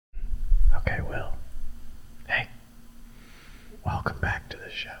Okay, Will. Hey, welcome back to the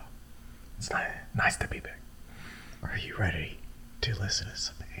show. It's nice to be back. Are you ready to listen to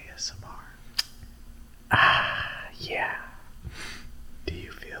some ASMR? Yeah. Do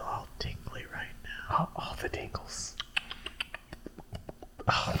you feel all tingly right now? All the tingles.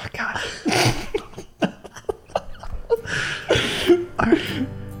 Oh my god. Alright,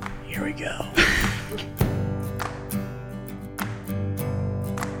 here we go.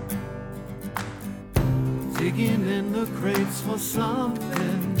 Digging in the crates for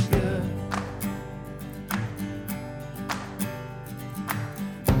something good.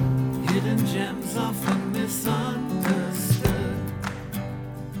 Hidden gems often misunderstood.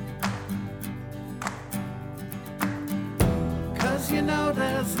 'Cause you know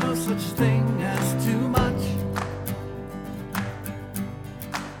there's no such thing as too much.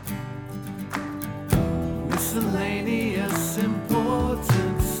 Miscellaneous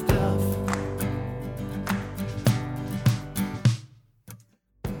important stuff.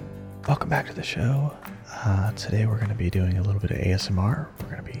 Welcome back to the show. Today we're going to be doing a little bit of ASMR. We're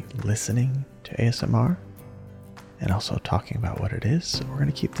going to be listening to ASMR and also talking about what it is. So we're going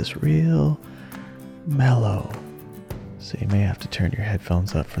to keep this real mellow. So you may have to turn your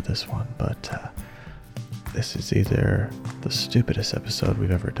headphones up for this one, but this is either the stupidest episode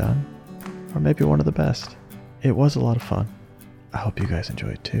we've ever done or maybe one of the best. It was a lot of fun. I hope you guys enjoy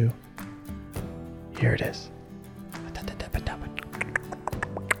it too. Here it is.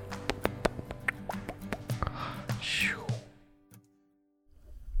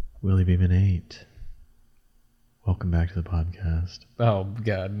 Willie Beeman 8. Welcome back to the podcast. Oh,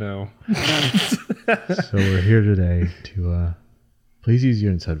 God, no. So we're here today to please use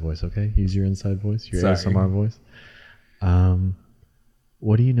your inside voice, okay? Use your inside voice, your Sorry. ASMR voice.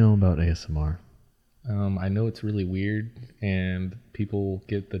 What do you know about ASMR? I know it's really weird and people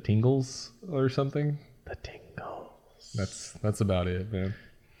get the tingles or something. The tingles. That's about it, man.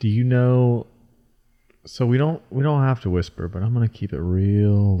 Do you know? So we don't have to whisper, but I'm gonna keep it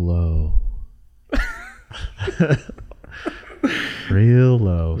real low. Real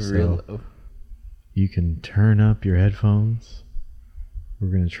low. Real So you can turn up your headphones. We're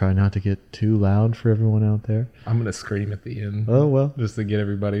gonna try not to get too loud for everyone out there. I'm going to scream at the end. Oh well. Just to get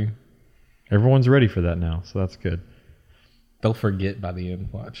everybody. Everyone's ready for that now, so that's good. They'll forget by the end.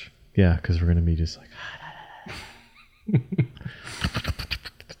 Watch. Yeah, because we're gonna be just like.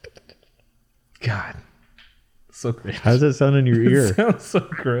 God. So gross. How does that sound in your It ear? sounds so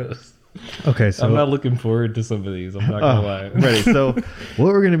gross. Okay, so I'm not looking forward to some of these. I'm not going to lie. ready. So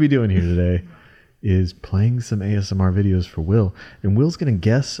what we're gonna be doing here today is playing some ASMR videos for Will, and Will's gonna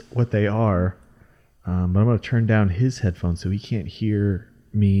guess what they are. But I'm gonna turn down his headphones so he can't hear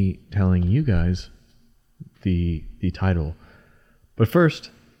me telling you guys the title. But first,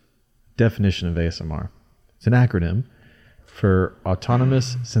 definition of ASMR. It's an acronym for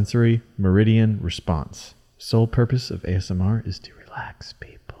Autonomous Sensory Meridian Response. Sole purpose of ASMR is to relax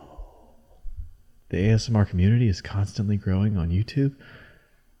people. The ASMR community is constantly growing on YouTube.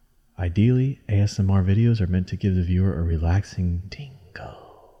 Ideally, ASMR videos are meant to give the viewer a relaxing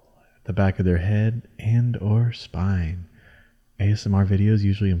tingle at the back of their head and or spine. ASMR videos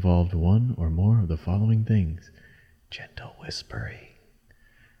usually involve one or more of the following things: gentle whispering,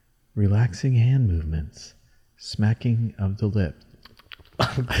 relaxing hand movements, smacking of the lip,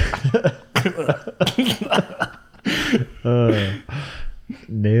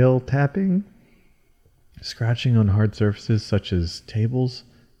 nail tapping, scratching on hard surfaces such as tables,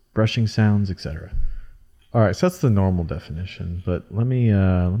 brushing sounds, etc. All right, so that's the normal definition, but let me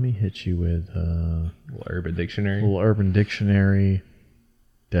hit you with Little Urban Dictionary. little Urban Dictionary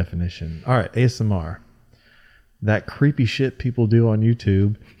definition. All right, ASMR. That creepy shit people do on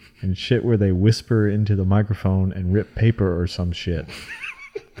YouTube and shit where they whisper into the microphone and rip paper or some shit.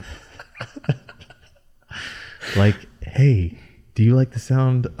 Like, hey, do you like the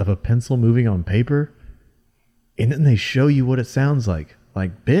sound of a pencil moving on paper? And then they show you what it sounds like.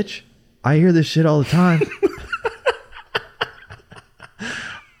 Like, bitch, I hear this shit all the time.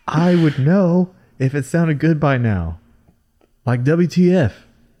 I would know if it sounded good by now. Like, WTF.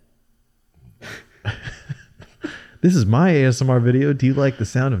 This is my ASMR video. Do you like the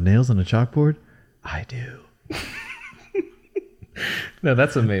sound of nails on a chalkboard? I do. No,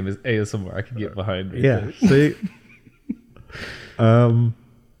 that's a name is ASMR. I can get behind. Right Yeah. there. See?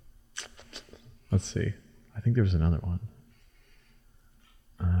 Let's see. I think there was another one.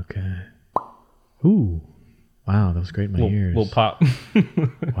 Okay. Ooh. Wow, that was great in my ears. We'll pop.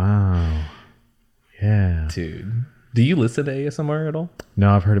 Wow. Yeah. Dude. Do you listen to ASMR at all?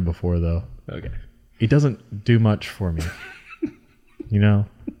 No, I've heard it before though. Okay. It doesn't do much for me. You know?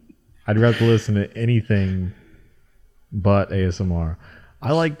 I'd rather listen to anything but ASMR.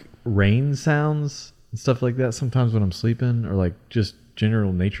 I like rain sounds and stuff like that sometimes when I'm sleeping, or like just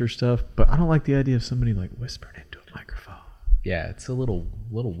general nature stuff. But I don't like the idea of somebody like whispering into a microphone. Yeah, it's a little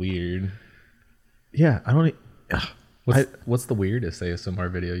weird. Yeah, I don't. What's the weirdest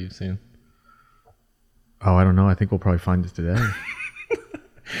ASMR video you've seen? Oh, I don't know. I think we'll probably find it today.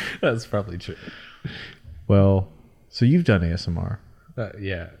 That's probably true. Well, so you've done ASMR.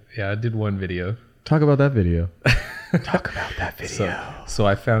 Yeah, I did one video. Talk about that video. Talk about that video. So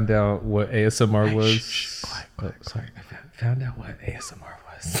I found out what ASMR was. Quiet. Sorry, I found out what ASMR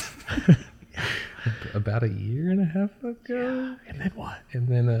was about a year and a half ago. And then what? And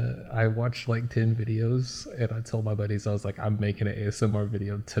then I watched like 10 videos, and I told my buddies, I was like, I'm making an ASMR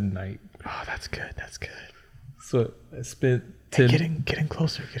video tonight. Oh, that's good. That's good. So I spent 10. Getting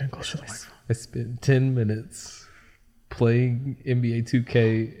closer. Getting closer to the microphone. I spent 10 minutes playing NBA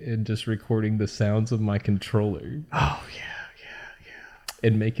 2K and just recording the sounds of my controller. Oh yeah.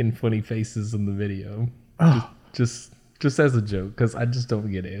 And making funny faces in the video. Oh, Just as a joke, because I just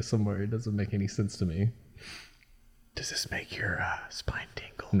don't get ASMR. It doesn't make any sense to me. does this make your spine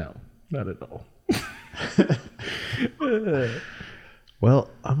tingle? No, not at all.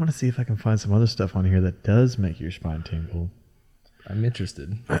 Well, I'm gonna see if I can find some other stuff on here that does make your spine tingle. I'm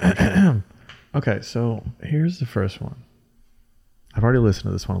interested. Okay, so here's the first one. I've already listened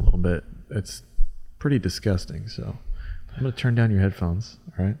to this one a little bit. It's pretty disgusting, so I'm going to turn down your headphones,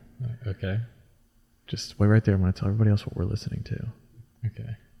 all right? Okay. Just wait right there. I'm going to tell everybody else what we're listening to. Okay.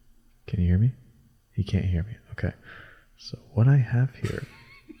 Can you hear me? He can't hear me. Okay. So what I have here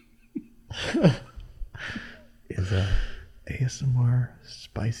is a ASMR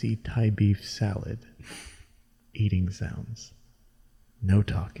spicy Thai beef salad eating sounds. No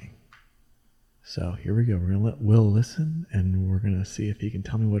talking. So here we go. We're going to let Will listen, and we're going to see if he can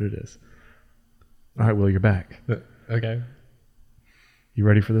tell me what it is. All right, Will, you're back. Okay. You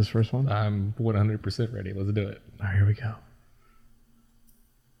ready for this first one? I'm 100% ready. Let's do it. All right, here we go.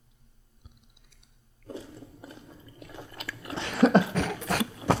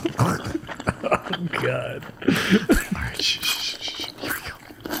 Oh, God. All right, shh. Here we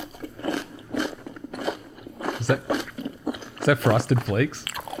go. Is that Frosted Flakes?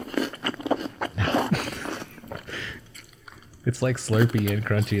 No. It's like Slurpee and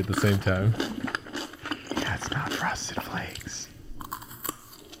crunchy at the same time. Yeah, it's not Frosted Flakes.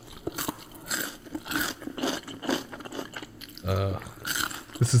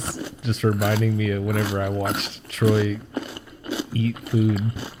 This is just reminding me of whenever I watched Troy eat food.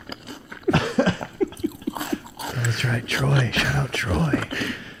 That's right, Troy. Shout out Troy.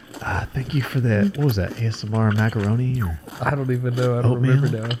 Thank you for that. What was that? ASMR macaroni? Or? I don't even know. I don't Oatmeal?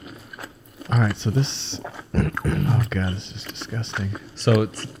 remember now. All right, so this. Oh God, this is disgusting. So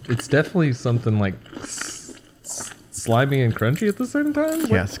it's definitely something like slimy and crunchy at the same time.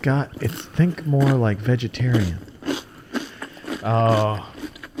 Yeah, Scott. Think more like vegetarian. Oh,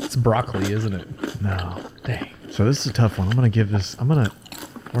 it's broccoli, isn't it? No, dang. So this is a tough one. We're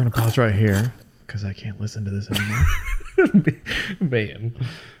gonna pause right here because I can't listen to this anymore. Man.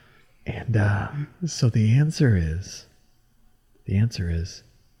 And so the answer is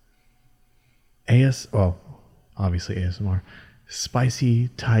obviously ASMR, spicy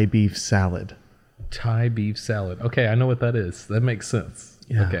Thai beef salad. Thai beef salad. Okay, I know what that is. That makes sense.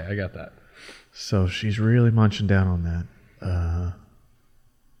 Yeah. Okay, I got that. So she's really munching down on that.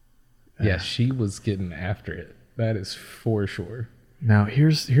 Yeah, she was getting after it. That is for sure. Now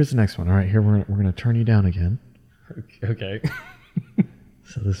here's the next one. All right, here we're gonna turn you down again. Okay.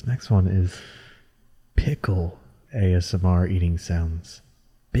 So this next one is pickle ASMR eating sounds.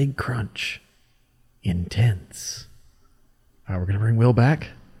 Big crunch. Intense. All right, we're going to bring Will back.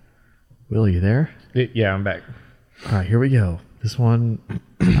 Will, you there? Yeah, I'm back. All right, here we go. This one,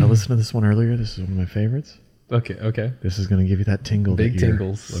 I listened to this one earlier. This is one of my favorites. Okay. This is going to give you that tingle Big that you're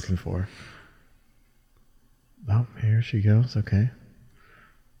tingles. looking for. Oh, here she goes. Okay.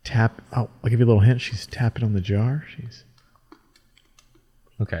 Tap. Oh, I'll give you a little hint. She's tapping on the jar.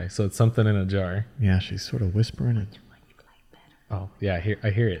 Okay, so it's something in a jar. Yeah, she's sort of whispering it. Oh, yeah, I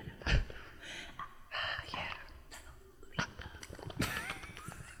hear it.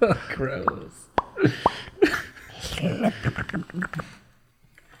 Gross.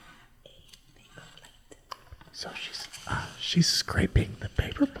 So she's scraping the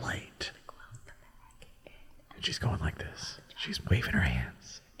paper plate. And she's going like this. She's waving her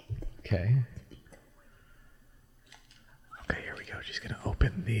hands. Okay. Okay, here we go. She's going to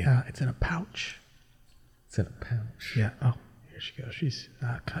open the, it's in a pouch. It's in a pouch. Yeah. Oh, here she goes. She's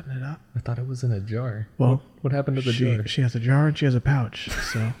cutting it up. I thought it was in a jar. Well, what happened to the jar? She has a jar and she has a pouch.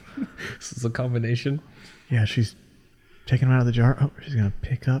 So This is a combination. yeah, she's taking them out of the jar. Oh, she's gonna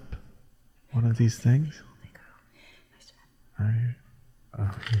pick up one of these things. All right.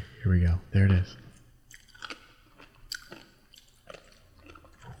 Oh, here we go. There it is.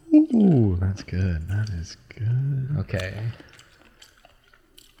 Ooh, that's good. That is good. Okay.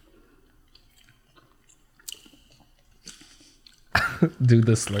 Dude,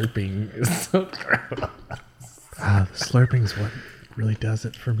 the slurping is so gross. The slurping's what really does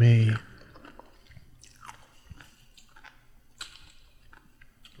it for me.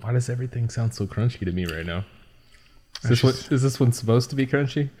 Why does everything sound so crunchy to me right now? That's Is this one supposed to be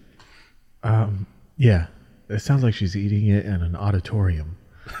crunchy? Yeah, it sounds like she's eating it in an auditorium.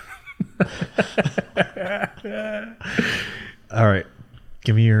 All right,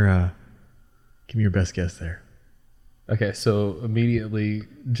 give me your best guess there. Okay, so immediately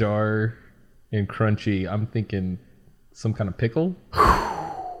jar and crunchy. I'm thinking some kind of pickle.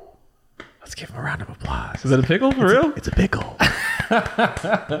 Let's give him a round of applause. Is that a pickle for real? It's a pickle.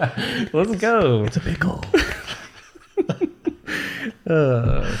 Let's go. It's a pickle.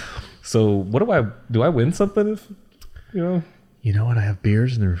 So what do I win something if you know? You know what? I have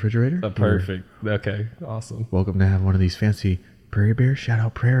beers in the refrigerator. Perfect. Okay, awesome. Welcome to have one of these fancy Prairie Bears. Shout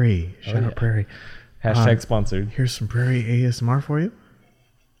out Prairie. Shout yeah. out Prairie. Hashtag sponsored. Here's some Prairie ASMR for you.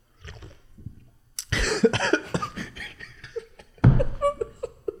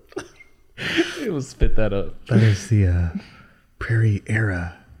 It will spit that up. That is the Prairie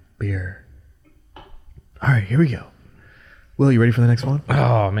Era beer. All right, here we go. Will, you ready for the next one?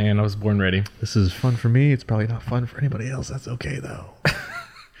 Oh man, I was born ready. This is fun for me. It's probably not fun for anybody else. That's okay, though.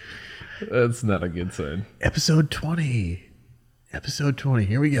 That's not a good sign. Episode 20. Episode 20.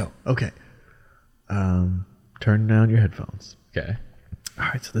 Here we go. Okay. Turn down your headphones. Okay. All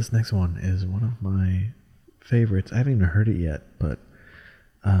right, so this next one is one of my favorites. I haven't even heard it yet, but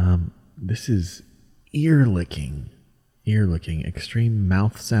this is ear licking. Ear licking. Extreme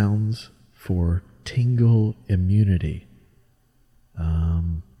mouth sounds for tingle immunity.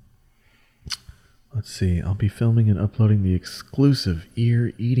 Let's see. I'll be filming and uploading the exclusive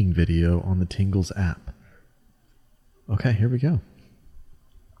ear eating video on the Tingles app. Okay, here we go.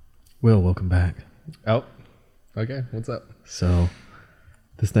 Will, welcome back. Oh. Okay. What's up? So,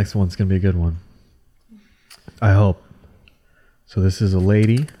 this next one's going to be a good one. I hope. So, this is a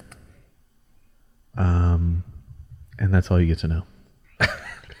lady. And that's all you get to know.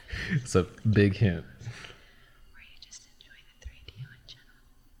 It's a big hint. Where you just enjoy the 3D on channel.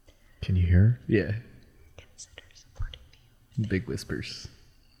 Can you hear? Yeah. Consider supporting me. Big whispers.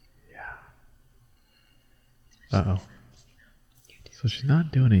 Uh-oh. So she's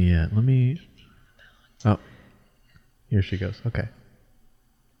not doing it yet. Let me... Oh. Here she goes. Okay.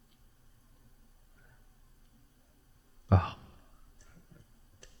 Oh.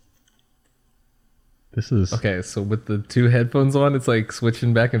 This is... Okay, so with the two headphones on, it's like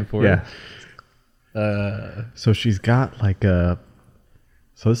switching back and forth. Yeah. So she's got like a...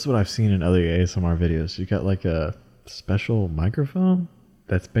 So this is what I've seen in other ASMR videos. She's got like a special microphone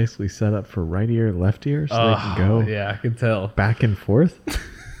that's basically set up for right ear, left ear, so they can go Yeah, I can tell. back and forth.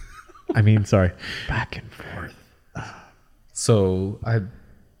 I mean, sorry, back and forth. So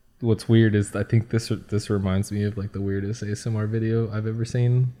what's weird is I think this reminds me of like the weirdest ASMR video I've ever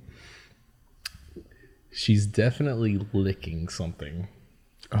seen. She's definitely licking something.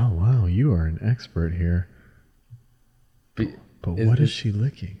 Oh wow, you are an expert here. But what is she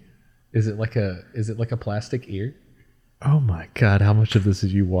licking? Is it like a plastic ear? Oh my god, how much of this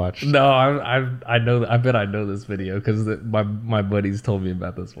did you watch? No, I know. I bet I know this video because my buddies told me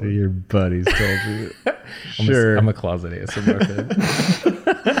about this one. Your buddies told you. I'm a closet ASMR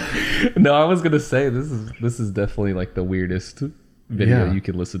fan. No, I was gonna say this is definitely like the weirdest video you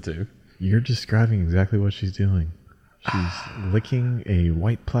can listen to. You're describing exactly what she's doing. She's licking a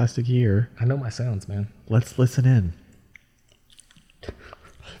white plastic ear. I know my sounds, man. Let's listen in.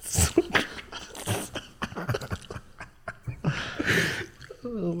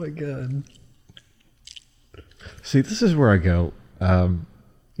 Oh my god. See, this is where I go.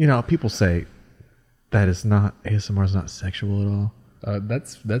 You know, people say that ASMR is not sexual at all.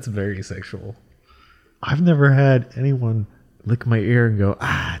 That's very sexual. I've never had anyone lick my ear and go,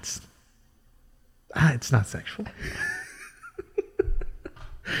 it's not sexual.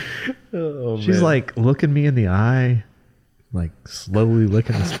 Oh, She's man. like looking me in the eye, like slowly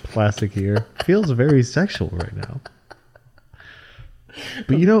licking this plastic ear. Feels very sexual right now.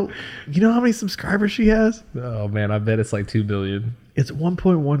 But you know how many subscribers she has? Oh man, I bet it's like 2 billion. It's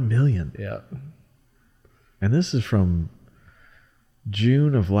 1.1 million. Yeah. And this is from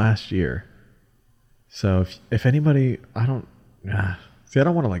June of last year. So if anybody, I don't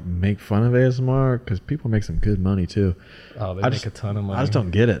want to like make fun of ASMR because people make some good money too. Oh, they I make just- a ton of money. I just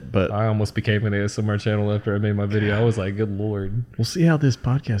don't get it, but I almost became an ASMR channel after I made my video. I was like, good lord. we'll see how this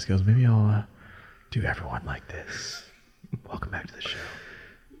podcast goes. Maybe I'll do everyone like this. Welcome back to the show.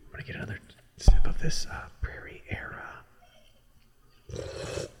 I'm gonna get another sip of this Prairie Era.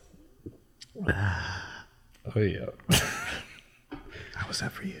 Oh yeah. How was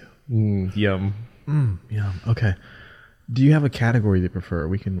that for you? Yum. Yum. Okay. Do you have a category you prefer?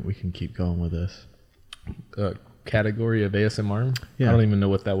 We can keep going with this. Category of ASMR? Yeah. I don't even know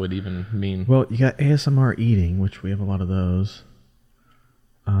what that would even mean. Well, you got ASMR eating, which we have a lot of those.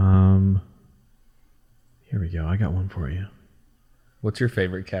 Here we go. I got one for you. What's your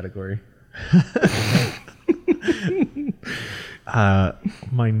favorite category?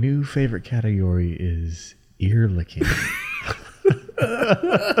 My new favorite category is ear licking.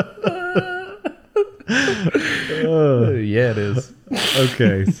 Yeah, it is.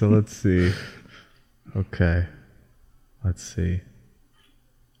 Okay, so let's see. Okay. Let's see.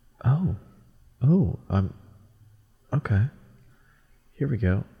 Oh. Okay. Here we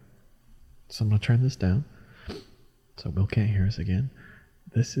go. So I'm going to turn this down so Will can't hear us again.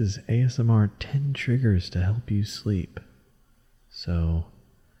 This is ASMR 10 triggers to help you sleep. So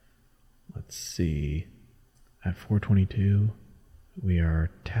let's see. At 4:22, we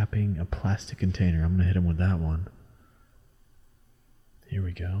are tapping a plastic container. I'm going to hit him with that one. Here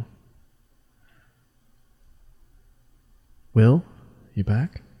we go. Will, you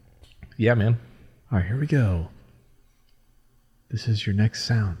back? Yeah, man. All right, here we go. This is your next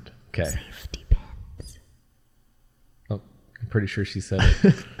sound. Okay. Safety pins. Oh, I'm pretty sure she said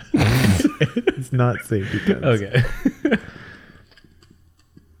it. It's not safety pins. Okay.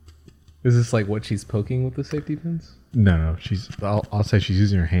 Is this like what she's poking with the safety pins? No. I'll say she's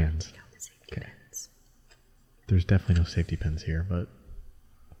using her hands. No, the safety Okay. pins. There's definitely no safety pins here, but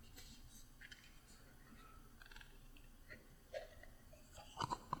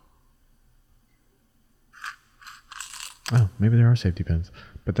oh, maybe there are safety pins,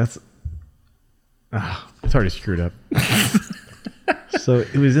 but that's it's already screwed up. So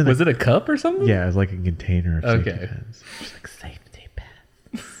it was in. Was it a cup or something? Yeah, it was like a container of safety Okay. pins. She's like safety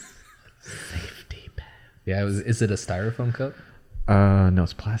pins. Safety pins. Yeah, is it a styrofoam cup? No,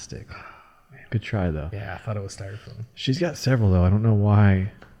 it's plastic. Good try though. Yeah, I thought it was styrofoam. She's got several though. I don't know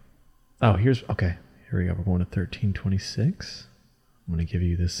why. Oh, okay. Here we go. We're going to 1326. I'm going to give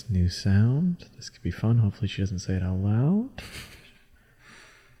you this new sound. This could be fun. Hopefully she doesn't say it out loud.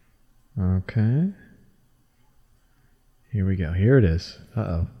 Okay. Here we go. Here it is.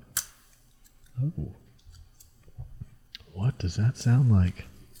 Uh-oh. Oh. What does that sound like?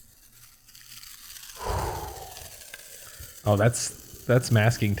 Oh, that's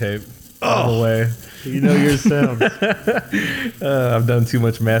masking tape. All the way. You know your sound. I've done too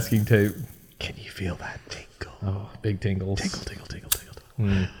much masking tape. Can you feel that tingle? Oh, big tingles. Tingle, tingle, tingle, tingle.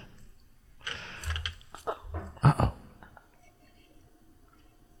 Mm. Uh-oh.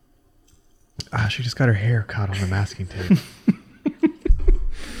 She just got her hair caught on the masking tape.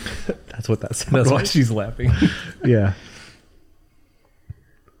 That's what that sounds That's why like. she's laughing. Yeah.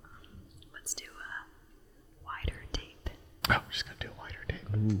 Let's do a wider tape. Oh, we're just going to do a wider tape.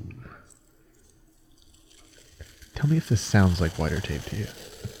 Ooh. Tell me if this sounds like wider tape to you.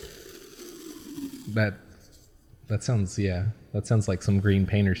 That sounds that sounds like some green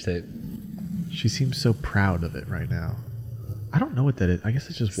painter's tape. She seems so proud of it right now. I don't know what that is. I guess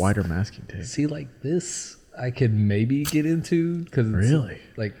it's just wider masking tape. See, like this, I could maybe get into because Really?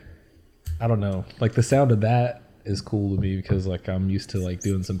 like I don't know, like the sound of that is cool to me because like I'm used to like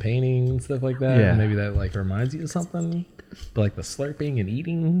doing some painting and stuff like that. Yeah. And maybe that like reminds you of something. But like the slurping and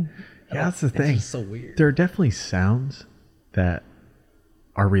eating. Yeah, that's the it's thing. just so weird. There are definitely sounds that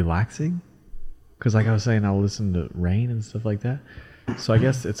are relaxing. Because like I was saying, I'll listen to rain and stuff like that. So I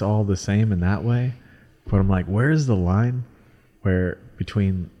guess it's all the same in that way. But I'm like, where's the line where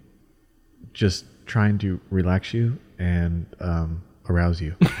between just trying to relax you and arouse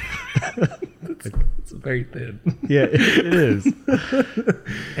you? It's very thin. Yeah, it is.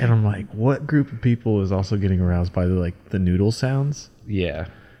 And I'm like, what group of people is also getting aroused by the noodle sounds? Yeah.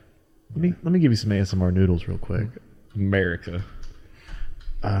 Let me give you some ASMR noodles real quick. America.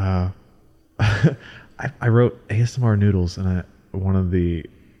 I wrote ASMR noodles, and one of the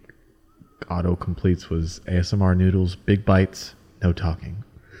auto completes was ASMR noodles, big bites, no talking.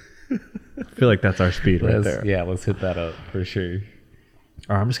 I feel like that's our speed right there. Yeah, let's hit that up for sure.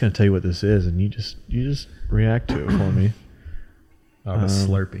 All right, I'm just gonna tell you what this is, and you just react to it for me. Oh, the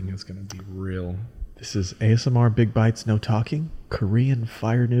slurping is gonna be real. This is ASMR Big Bites No Talking, Korean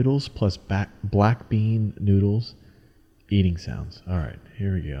fire noodles plus black bean noodles, eating sounds. All right,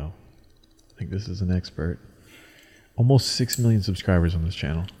 here we go. I think this is an expert. Almost 6 million subscribers on this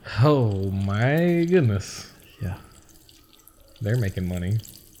channel. Oh my goodness. Yeah. They're making money.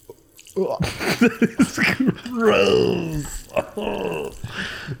 It's gross.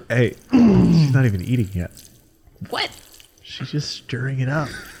 Hey, she's not even eating yet. What? She's just stirring it up.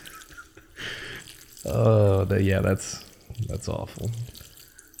 Oh, that's awful.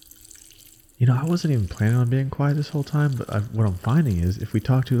 You know, I wasn't even planning on being quiet this whole time, but what I'm finding is if we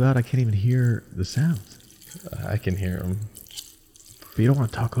talk too loud, I can't even hear the sounds. I can hear them. But you don't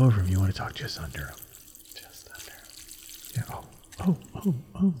want to talk over them. You want to talk just under them. Just under them. Yeah.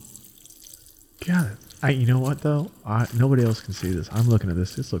 Oh. Got it. You know what, though? Nobody else can see this. I'm looking at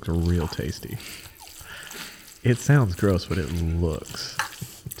this. This looks real tasty. It sounds gross, but it looks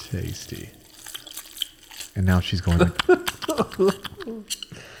tasty. And now she's going like...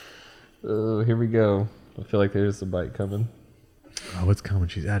 Oh, here we go. I feel like there's a bite coming. Oh, what's coming?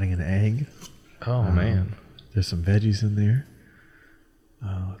 She's adding an egg. Oh, man. There's some veggies in there.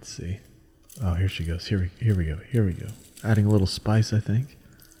 Let's see. Oh, here she goes. Here we go. Adding a little spice, I think.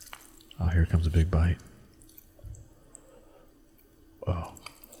 Oh, here comes a big bite. Oh.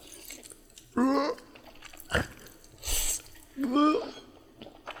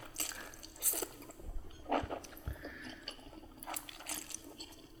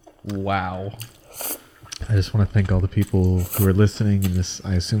 Wow. I just want to thank all the people who are listening, and this,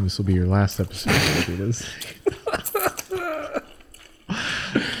 I assume this will be your last episode. Maybe it is.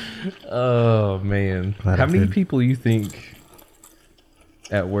 Oh, man. Glad How I many could. people you think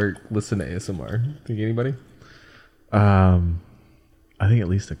at work listen to ASMR? Think anybody? I think at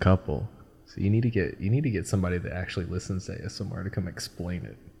least a couple. So you need to get somebody that actually listens to ASMR to come explain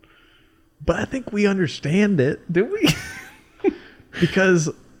it. But I think we understand it Do we? because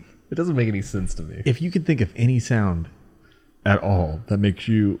It doesn't make any sense to me. if you can think of any sound at all that makes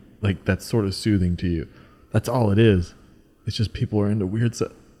you like that's sort of soothing to you, that's all it is. It's just people are into weird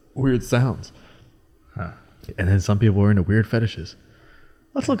sounds, Huh. and then some people are into weird fetishes.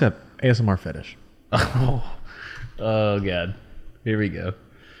 Let's look up ASMR fetish. Oh God. Here we go.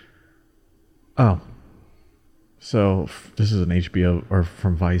 Oh, so this is an HBO or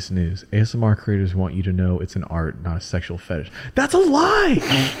from Vice News. ASMR creators want you to know it's an art, not a sexual fetish. That's a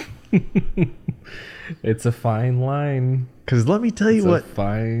lie. It's a fine line. Because let me tell you It's what. a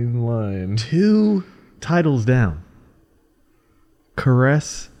fine line. 2 titles down.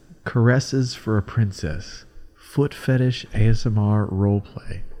 Caresses for a princess. Foot fetish ASMR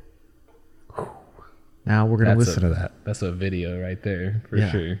roleplay. Now we're gonna listen to that. That's a video right there for Yeah.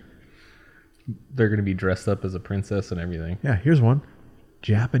 sure. They're gonna be dressed up as a princess and everything. Yeah, here's one.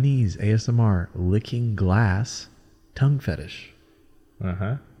 Japanese ASMR licking glass tongue fetish.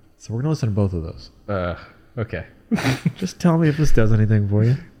 Uh So we're gonna listen to both of those. huh. Okay. Just tell me if this does anything for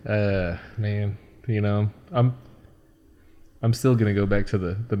you. Man, you know, I'm still gonna go back to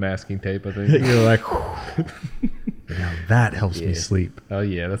the masking tape. I think. You're like, now that helps me Yeah. sleep. Oh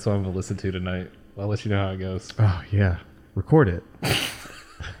yeah, that's what I'm gonna listen to tonight. I'll let you know how it goes. Oh yeah, record it.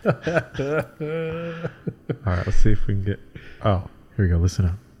 All right, let's see if we can get. Oh, here we go. Listen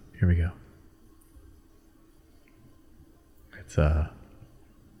up. Here we go. It's a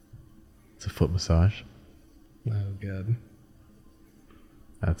foot massage. Oh God.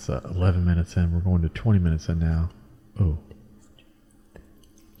 That's 11 minutes in. We're going to 20 minutes in now. Oh.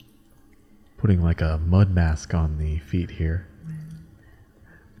 Putting like a mud mask on the feet here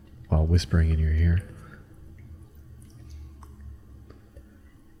while whispering in your ear.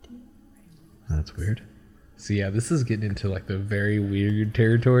 That's weird. So yeah, this is getting into like the very weird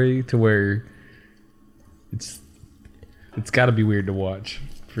territory to where it's got to be weird to watch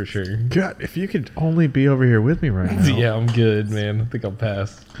for sure. God, if you could only be over here with me right now. Yeah, I'm good, man. I think I'll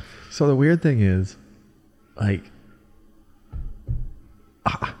pass. So the weird thing is, like,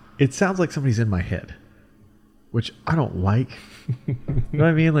 it sounds like somebody's in my head, which I don't like. You know what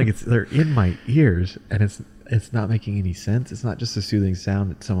I mean? Like they're in my ears, and it's not making any sense. It's not just a soothing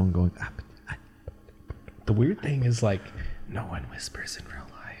sound. It's someone going. The weird thing is like no one whispers in real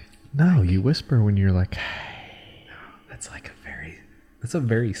life. No, you whisper when you're like, hey. That's a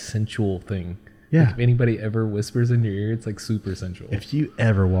very sensual thing. Yeah. Like if anybody ever whispers in your ear, it's like super sensual. If you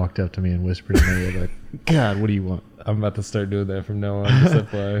ever walked up to me and whispered in my ear, like, God, what do you want? I'm about to start doing that from now on. Just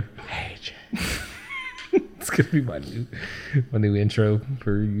FYI. Hey, Jay. It's gonna be my new intro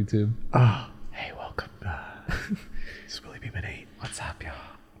for YouTube. Oh, hey, welcome. It's Willie Beeman 8. What's up, y'all?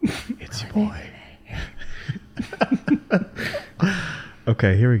 It's your boy.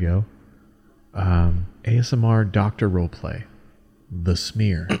 Okay, here we go. ASMR doctor roleplay. The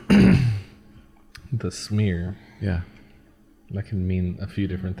Smear. The Smear. Yeah. That can mean a few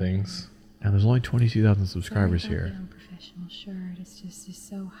different things. And there's only 22,000 subscribers Sorry about here. the unprofessional shirt. It's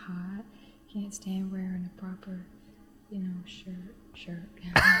so hot. Can't stand wearing a proper, shirt.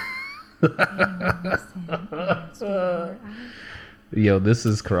 Anyway, listen, sweetheart, Yo, this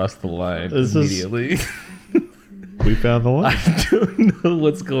is crossed the line This is- immediately. We found the line. I don't know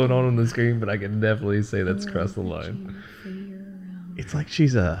what's going on the screen, but I can definitely say that's crossed the line. for your It's like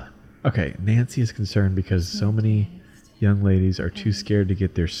she's okay, Nancy is concerned because so many young ladies are too scared to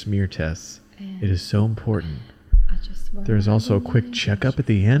get their smear tests. It is so important. I just There's also a quick checkup at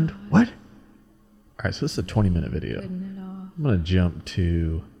the end. What? All right, so this is a 20-minute video. putting it off I'm going to jump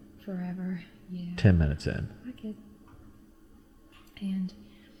to forever. Yeah. 10 minutes in. I get. And,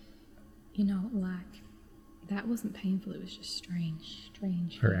 that wasn't painful. It was just strange.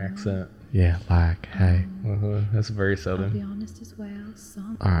 Her accent. Yeah, like, hey. That's very I'll be southern. honest as well.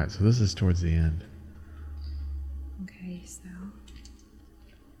 Some. All right, so this is towards the end. Okay, so.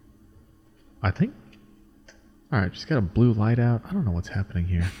 I think. All right, she's got a blue light out. I don't know what's happening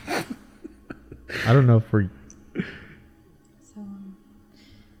here. I don't know if we're. So,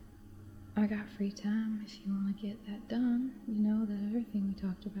 I got free time if you want to get that done. That other thing we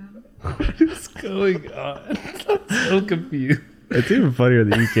talked about. What is going on? I'm so confused. It's even funnier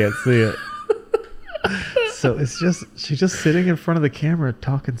that you can't see it. So she's just sitting in front of the camera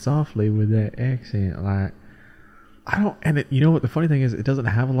talking softly with that accent. Like, you know what the funny thing is? It doesn't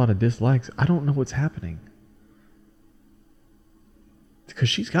have a lot of dislikes. I don't know what's happening. Because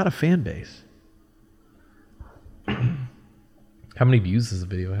she's got a fan base. How many views does the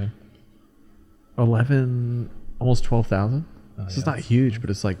video have? 11, almost 12,000. This is yeah, not huge, but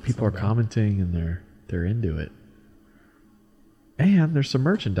it's like people are bad. commenting and they're into it. And there's some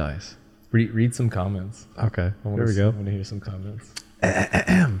merchandise. Read some comments. Okay, I there we go. I want to hear some comments.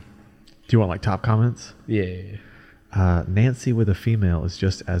 Do you want like top comments? Yeah. Nancy with a female is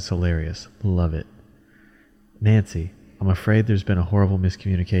just as hilarious. Love it. Nancy, I'm afraid there's been a horrible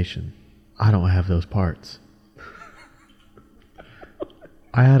miscommunication. I don't have those parts.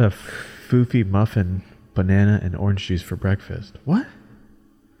 I had a foofy muffin, banana, and orange juice for breakfast. What?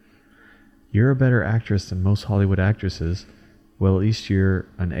 You're a better actress than most Hollywood actresses. Well, at least you're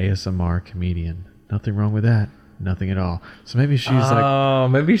an ASMR comedian. Nothing wrong with that. Nothing at all. So maybe she's like, Oh,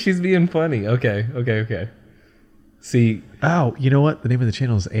 maybe she's being funny. Okay. See. oh, you know what? The name of the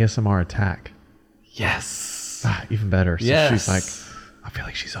channel is ASMR Attack. Yes. Even better. So Yes. she's like, I feel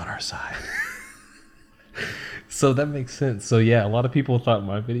like she's on our side. So that makes sense. So yeah, a lot of people thought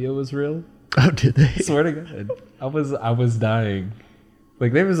my video was real. Oh, did they? Swear to God, I was dying.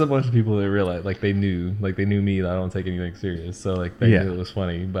 Like there was a bunch of people that realized, like they knew me that I don't take anything serious. So like they Yeah. knew it was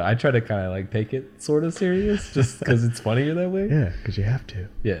funny, but I try to kind of like take it sort of serious, just because it's funnier that way. Yeah, because you have to.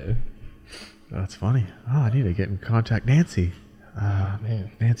 Yeah. Oh, that's funny. Oh, I need to get in contact. Nancy.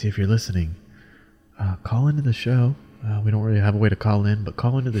 Man. Nancy, if you're listening, call into the show. We don't really have a way to call in, but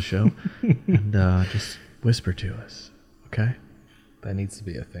call into the show and just whisper to us. Okay? That needs to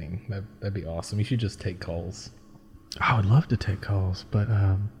be a thing. That'd be awesome. You should just take calls. I would love to take calls, but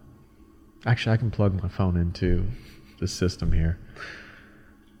actually, I can plug my phone into the system here.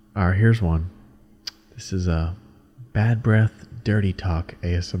 All right, here's one. This is a Bad Breath Dirty Talk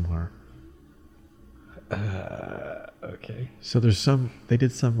ASMR. Okay. So they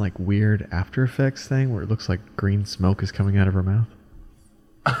did some like weird After Effects thing where it looks like green smoke is coming out of her mouth.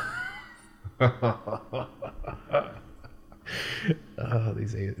 Oh,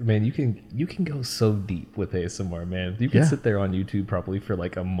 man, you can go so deep with ASMR, man. You can Yeah. sit there on YouTube probably for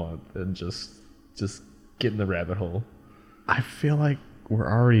like a month and just get in the rabbit hole. I feel like we're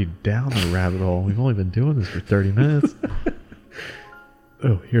already down the rabbit hole. We've only been doing this for 30 minutes.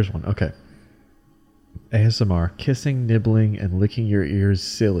 Oh, here's one. Okay. ASMR, kissing, nibbling, and licking your ears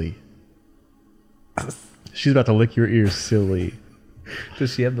silly. She's about to lick your ears silly.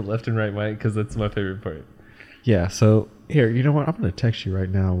 Does she have the left and right mic? Because that's my favorite part. Yeah, so here, you know what? I'm going to text you right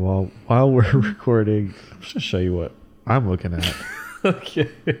now while we're recording. I'm just going to show you what I'm looking at. Okay.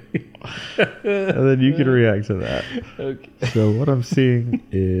 And then you can react to that. Okay. So what I'm seeing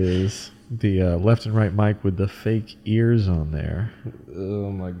is the left and right mic with the fake ears on there. Oh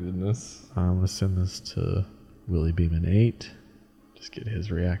my goodness. I'm going to send this to Willie Beeman 8. Just get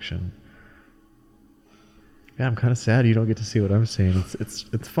his reaction. Yeah, I'm kind of sad you don't get to see what I'm saying.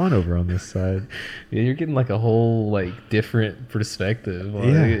 It's fun over on this side. Yeah, you're getting like a whole like different perspective. Like,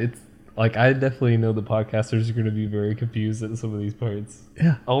 Yeah. It's like I definitely know the podcasters are going to be very confused at some of these parts.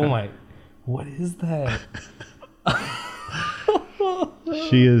 Yeah. Oh my, what is that?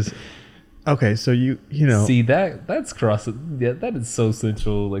 She is Okay, so you know. See that's crossing. Yeah, that is so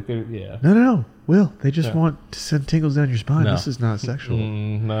sensual. Like, yeah. No. Will, they just No. want to send tingles down your spine. No. This is not sexual.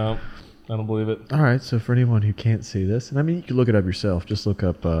 No, I don't believe it. All right, so for anyone who can't see this, and I mean, you can look it up yourself. Just look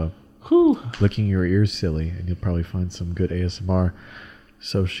up Whew. licking your ears silly, and you'll probably find some good ASMR.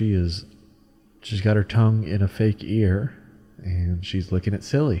 So she's got her tongue in a fake ear, and she's licking it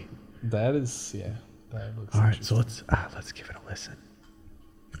silly. That is, yeah. That looks All right, so interesting. let's give it a listen.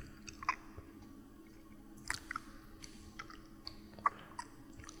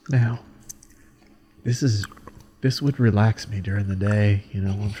 Now, this would relax me during the day. You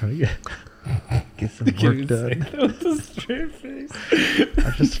know, when I'm trying to get some Can work you say done. that with a straight face?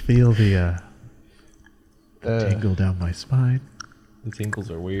 I just feel the tingle down my spine. The tingles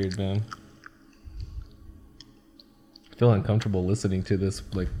are weird, man. I feel uncomfortable listening to this,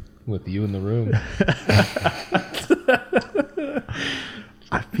 like, with you in the room.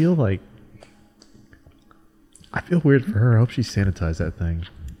 I feel weird for her. I hope she sanitized that thing.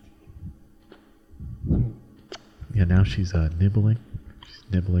 Yeah, now she's nibbling. She's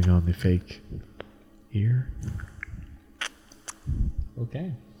nibbling on the fake ear.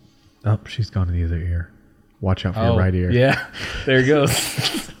 Okay. Oh, she's gone to the other ear. Watch out for your right ear. Yeah, there it goes.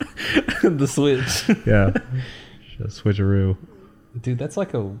 The switch. Yeah. Just switcheroo. Dude, that's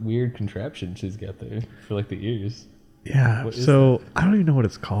like a weird contraption she's got there for like the ears. Yeah. What is So I don't even know what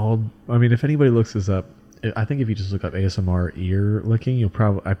it's called. I mean, if anybody looks this up, I think if you just look up ASMR ear licking, you'll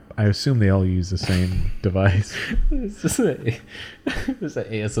probably. I assume they all use the same device. It's just there's an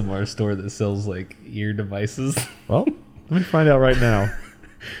ASMR store that sells like ear devices. Well, let me find out right now.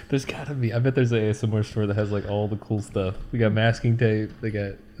 There's gotta be. I bet there's an ASMR store that has like all the cool stuff. We got masking tape. They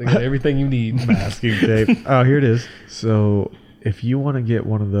got everything you need. Masking tape. Oh, here it is. So if you want to get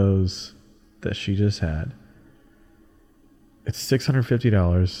one of those that she just had, it's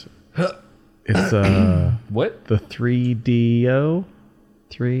 $650. It's What? the 3DO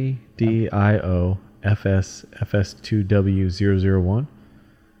FS2W001.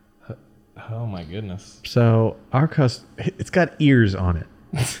 Oh my goodness. So it's got ears on it.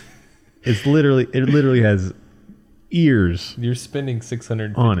 It literally has ears. You're spending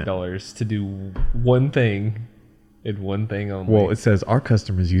 $650 to do one thing and one thing only. Well, it says our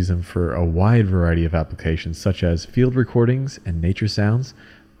customers use them for a wide variety of applications, such as field recordings and nature sounds,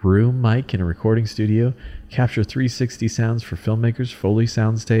 room mic in a recording studio, capture 360 sounds for filmmakers, Foley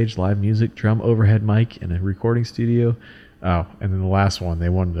soundstage, live music, drum overhead mic in a recording studio. Oh, and then the last one, they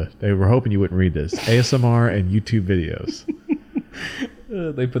were hoping you wouldn't read this. ASMR and YouTube videos.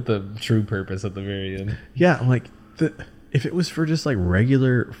 They put the true purpose at the very end. Yeah, I'm like, if it was for just like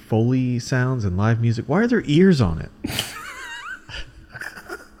regular Foley sounds and live music, why are there ears on it?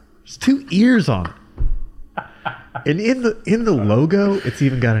 There's 2 ears on it. And in the logo, it's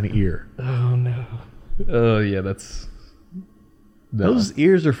even got an ear. Oh no. Oh yeah, that's no. Those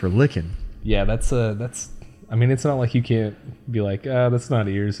ears are for licking. Yeah, that's I mean, it's not like you can't be like, that's not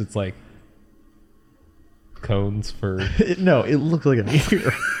ears. It's like cones for. No, it looks like an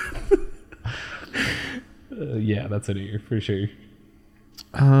ear. Yeah, that's an ear for sure.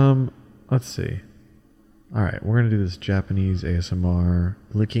 Let's see. All right, we're gonna do this Japanese ASMR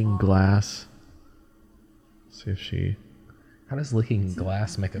licking glass. See if she. How does licking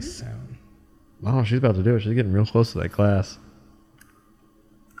glass make a sound? Oh, she's about to do it. She's getting real close to that glass.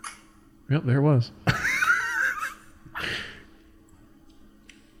 Yep, there it was.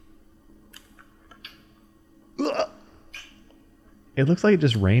 It looks like it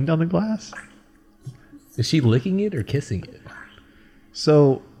just rained on the glass. Is she licking it or kissing it?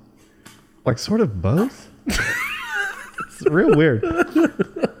 So, like, sort of both. It's real weird.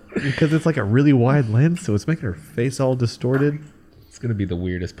 Because it's like a really wide lens, so it's making her face all distorted. It's gonna be the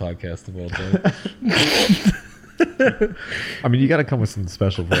weirdest podcast of all time. I mean, you got to come with something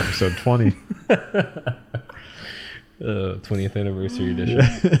special for episode 20. 20th anniversary edition.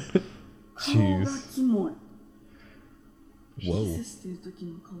 Jeez. キモい Whoa. キスしてる時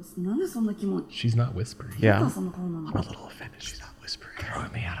の顔すなんでそんなキモい She's not whispering. いやなんでそんな顔なの I'm a little offended. She's not whispering.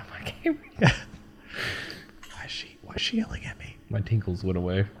 Throwing me out of my game. Why is she yelling at me? My tinkles went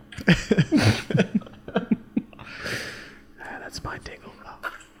away. That's my tingle.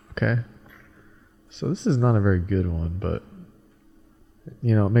 Okay. So this is not a very good one, but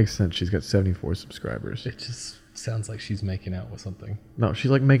you know, it makes sense. She's got 74 subscribers. It just sounds like she's making out with something. No, she's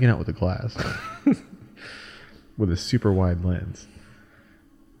like making out with a glass. With a super wide lens.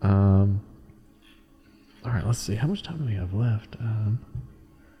 All right, let's see. How much time do we have left? All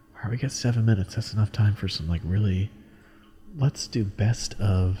right, we got 7 minutes. That's enough time for some like really. Let's do best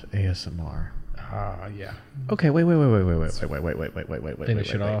of ASMR. Oh Yeah. Okay, wait.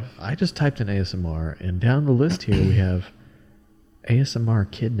 Finish it off. I just typed in ASMR, and down the list here we have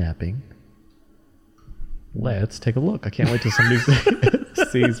ASMR kidnapping. Let's take a look. I can't wait till somebody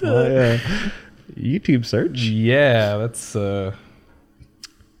sees my YouTube search. Yeah, that's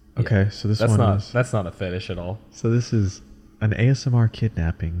Okay, so this that's one not is... that's not a fetish at all. So this is an ASMR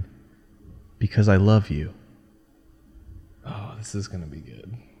kidnapping because I love you. Oh, this is gonna be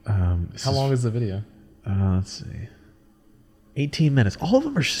good. This How long is the video? Let's see. 18 minutes. All of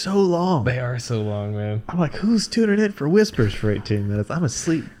them are so long. They are so long, man. I'm like, who's tuning in for whispers for 18 minutes? I'm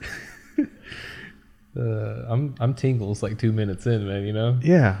asleep. I'm tingles like 2 minutes in, man. You know.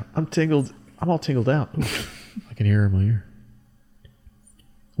 Yeah, I'm tingled. I'm all tingled out. Ooh, I can hear her in my ear.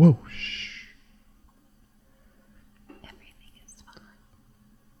 Whoa. Shh. Everything is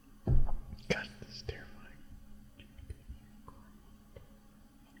fine. God, this is terrifying.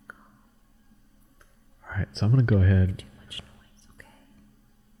 All right, so I'm going to go ahead. Too much noise, okay?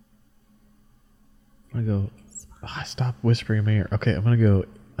 I'm going to go. Stop whispering in my ear. Okay, I'm going to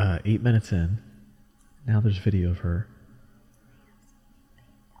go 8 minutes in. Now there's video of her.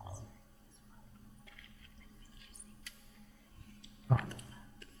 Oh.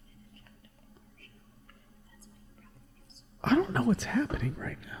 I don't know what's happening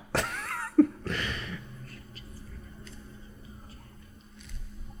right now.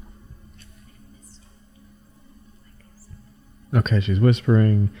 Okay, she's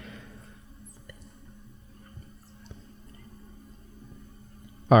whispering.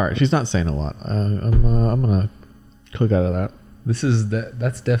 All right, she's not saying a lot. I'm gonna click out of that.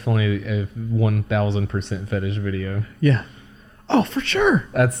 That's definitely a 1000% fetish video. Yeah. Oh, for sure.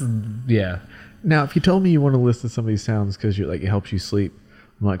 That's yeah. Now, if you told me you want to listen to some of these sounds because you like it helps you sleep,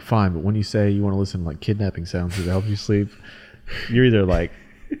 I'm like fine. But when you say you want to listen to like kidnapping sounds because it helps you sleep, you're either like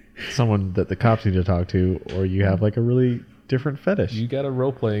someone that the cops need to talk to, or you have like a really different fetish. You got a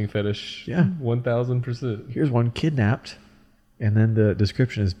role playing fetish. Yeah. 1000%. Here's one: kidnapped, and then the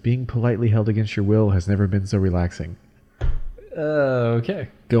description is being politely held against your will has never been so relaxing. Okay.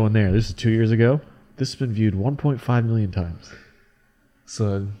 Go in there. This is 2 years ago. This has been viewed 1.5 million times.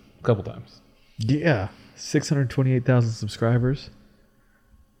 So a couple times. Yeah, 628,000 subscribers.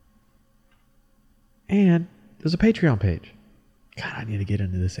 And there's a Patreon page. God, I need to get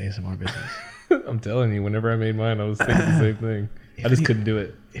into this ASMR business. I'm telling you, whenever I made mine, I was thinking the same thing. I just couldn't do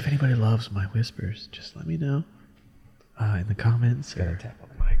it. If anybody loves my whispers, just let me know in the comments. Or, Tap on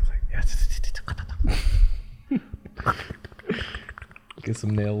the mic. Like, get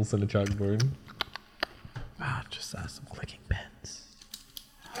some nails and a chalkboard. just some clicking pens.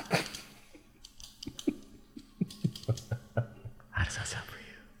 How does that sound for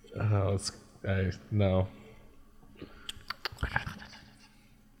you? Oh, no.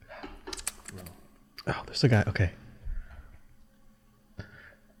 Oh, there's a guy. Okay.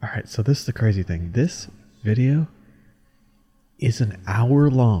 All right. So this is the crazy thing. This video is an hour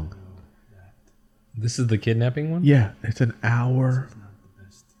long. This is the kidnapping one? Yeah, it's an hour.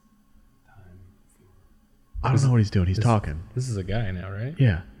 I don't know what he's doing. He's talking. This is a guy now, right?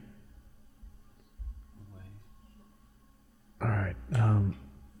 Yeah. All right.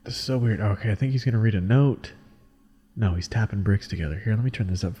 This is so weird. Okay, I think he's gonna read a note. No, he's tapping bricks together. Here, let me turn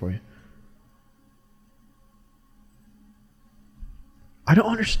this up for you. I don't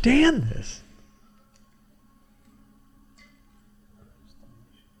understand this.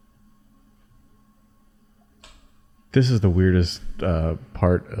 This is the weirdest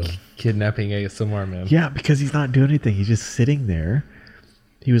part of Kidnapping ASMR, man. Yeah, because he's not doing anything. He's just sitting there.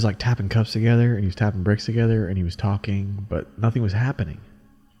 He was like tapping cups together, and he was tapping bricks together, and he was talking, but nothing was happening.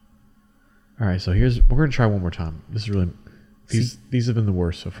 All right, so we're gonna try one more time. This is really these have been the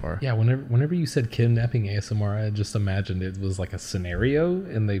worst so far. Yeah, whenever you said kidnapping ASMR, I just imagined it was like a scenario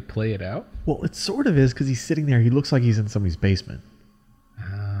and they play it out. Well, it sort of is because he's sitting there. He looks like he's in somebody's basement.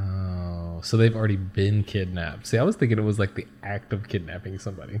 Oh, so they've already been kidnapped. See, I was thinking it was like the act of kidnapping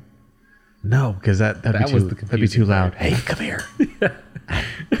somebody. No, because that'd be too confusing loud. part. Hey, come here.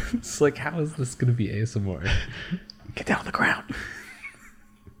 It's like, how is this going to be ASMR? Get down on the ground.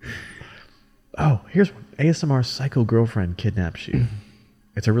 Oh, here's one. ASMR psycho girlfriend kidnaps you.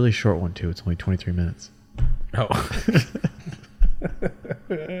 It's a really short one, too. It's only 23 minutes. Oh.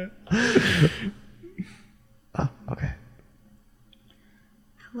 Oh, okay.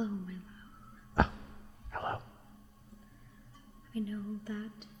 Hello, my love. Oh, hello. I know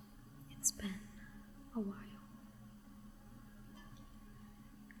that it's been a while.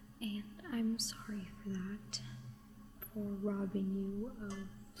 And I'm sorry for that, for robbing you of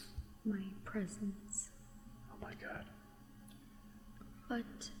my presence. Oh my God.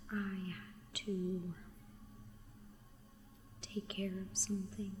 But I had to take care of some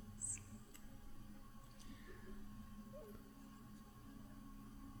things.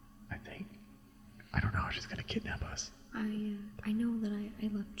 I don't know how she's gonna kidnap us. I know that I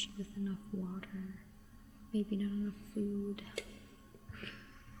left you with enough water, maybe not enough food.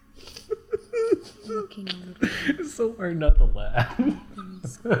 Looking a little bit. It's so hard not to laugh.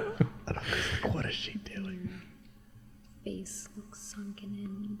 What is she doing? Face looks sunken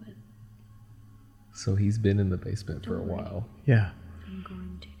in, but So he's been in the basement for a while. Yeah. I'm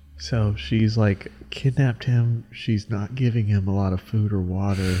going to. So she's like kidnapped him. She's not giving him a lot of food or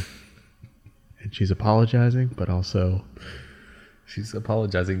water. And she's apologizing, but also... She's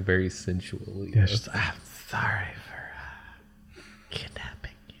apologizing very sensually. Yeah, she's, I'm sorry for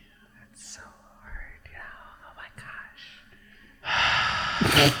kidnapping you. It's so hard, Oh my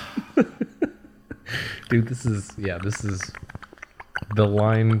gosh. Dude, this is the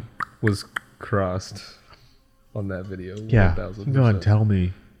line was crossed on that video. Yeah, 1000%. go and tell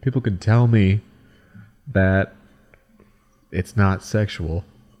me. People can tell me that it's not sexual.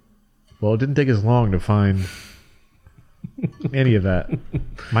 Well, it didn't take as long to find any of that.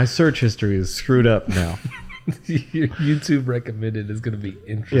 My search history is screwed up now. Your YouTube recommended is going to be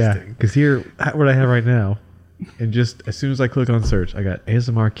Yeah, interesting. because here, what I have right now, and just as soon as I click on search, I got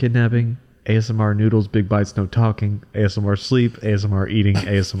ASMR kidnapping, ASMR noodles, big bites, no talking, ASMR sleep, ASMR eating,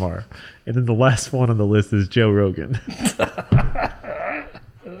 ASMR. And then the last one on the list is Joe Rogan.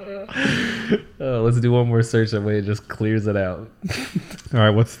 Let's do one more search. That way it just clears it out. All right,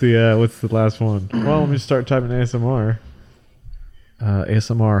 what's the last one? Well, let me start typing ASMR.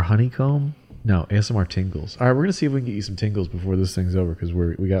 ASMR honeycomb? No, ASMR tingles. All right, we're gonna see if we can get you some tingles before this thing's over because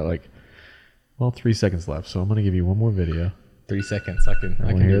we got 3 seconds left. So I'm gonna give you one more video. 3 seconds. I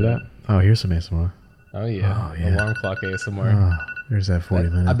can hear that. Oh, here's some ASMR. Oh yeah. Oh, yeah. Alarm clock ASMR. Oh, there's that 40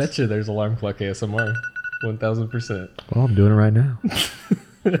 minutes. I bet you there's alarm clock ASMR. 1000%. Well, I'm doing it right now.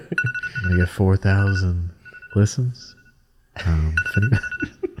 I'm gonna get 4,000 listens.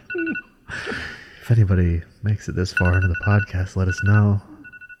 If anybody makes it this far into the podcast, let us know.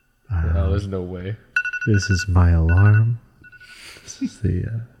 Oh, there's no way. This is my alarm. This is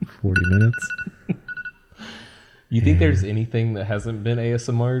the 40 minutes. You think there's anything that hasn't been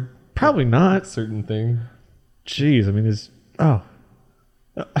ASMR? Probably not. Certain thing. Jeez, I mean, there's... Oh.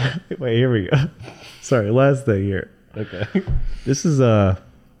 Wait, here we go. Sorry, last thing here. Okay. This is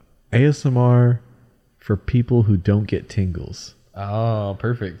ASMR for people who don't get tingles. Oh,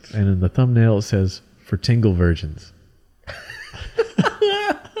 perfect. And in the thumbnail it says, for tingle virgins.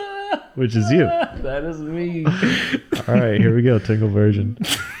 Which is you. That is me. All right, here we go, tingle virgin.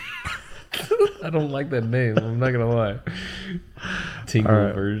 I don't like that name. I'm not gonna lie. Tingle All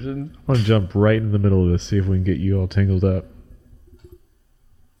right. version. I want to jump right in the middle of this, see if we can get you all tingled up.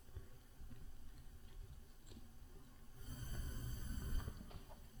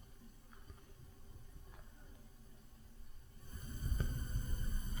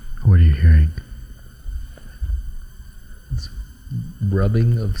 What are you hearing? It's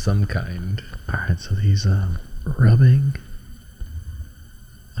rubbing of some kind. All right, so he's rubbing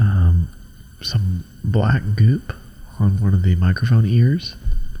some black goop on one of the microphone ears.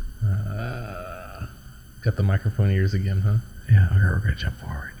 Got the microphone ears again, huh? Yeah, okay, we're gonna jump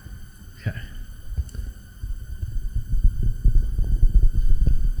forward. Okay.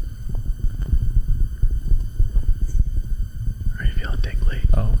 Are you feeling tingly?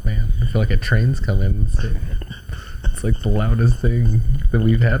 Oh man, I feel like a train's coming. It's like the loudest thing that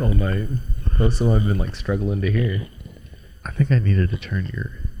we've had all night. Most of them I've been like struggling to hear. I think I needed to turn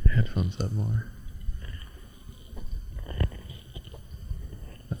your headphones up more.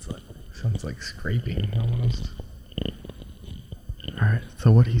 That's like sounds like scraping almost. All right,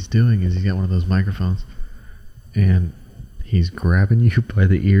 so what he's doing is he's got one of those microphones, and he's grabbing you by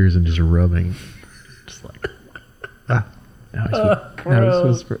the ears and just rubbing, just like ah. Now he's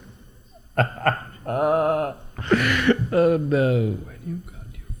whispering. Oh no! When you got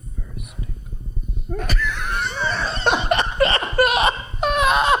your first tingles.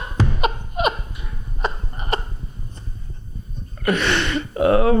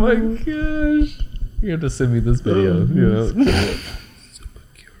 Oh my gosh! You have to send me this video. Super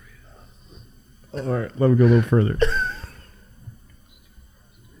curious. All right, let me go a little further.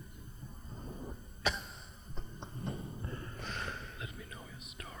 Let me know your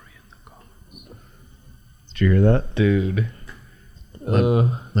story in the comments. Did you hear that? Dude.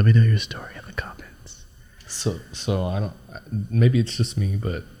 Let me know your story in the comments. So I don't. Maybe it's just me,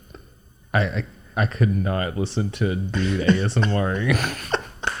 but I could not listen to a dude ASMR.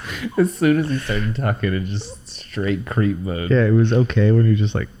 As soon as he started talking, it just straight creep mode. Yeah, it was okay when you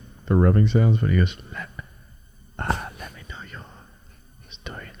just like the rubbing sounds when he goes, let me know your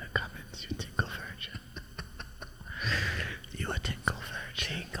story in the comments, you tingle virgin. You a tingle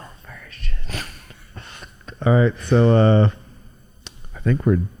virgin. Tingle virgin. All right, so I think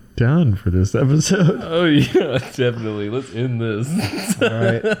we're done for this episode. Oh yeah, definitely. Let's end this. All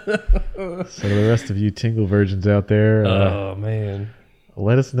right. So the rest of you tingle virgins out there, Oh man.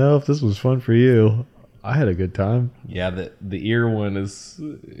 let us know if this was fun for you. I had a good time. Yeah, the ear one is,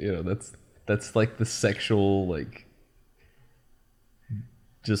 that's like the sexual, like,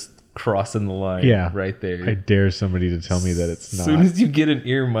 just crossing the line. Yeah. Right there. I dare somebody to tell me that it's not. As soon as you get an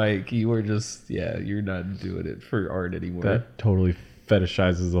ear mic, you are just, you're not doing it for art anymore. That totally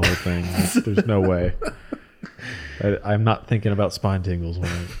fetishizes the whole thing. There's no way. I'm not thinking about spine tingles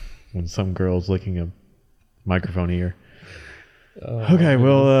when some girl's licking a microphone ear. Okay,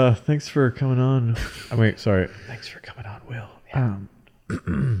 well, thanks for coming on. Sorry. Thanks for coming on, Will. Yeah.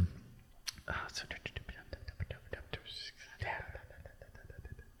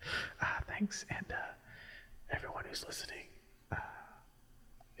 Thanks, and everyone who's listening,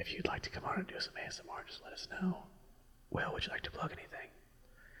 if you'd like to come on and do some ASMR, just let us know. Will, would you like to plug anything?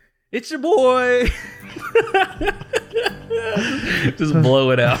 It's your boy. Just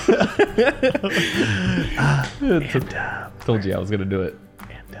blow it out. Told you I was gonna do it.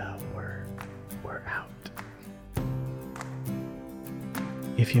 And we're out.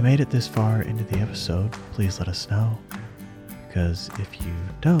 If you made it this far into the episode, please let us know. Because if you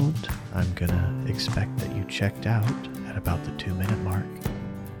don't, I'm gonna expect that you checked out at about the 2-minute mark.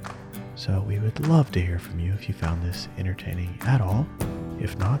 So we would love to hear from you if you found this entertaining at all.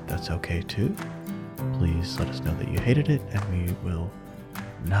 If not, that's okay too. Please let us know that you hated it, and we will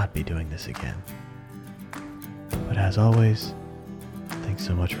not be doing this again. But as always, thanks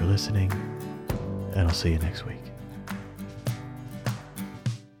so much for listening, and I'll see you next week.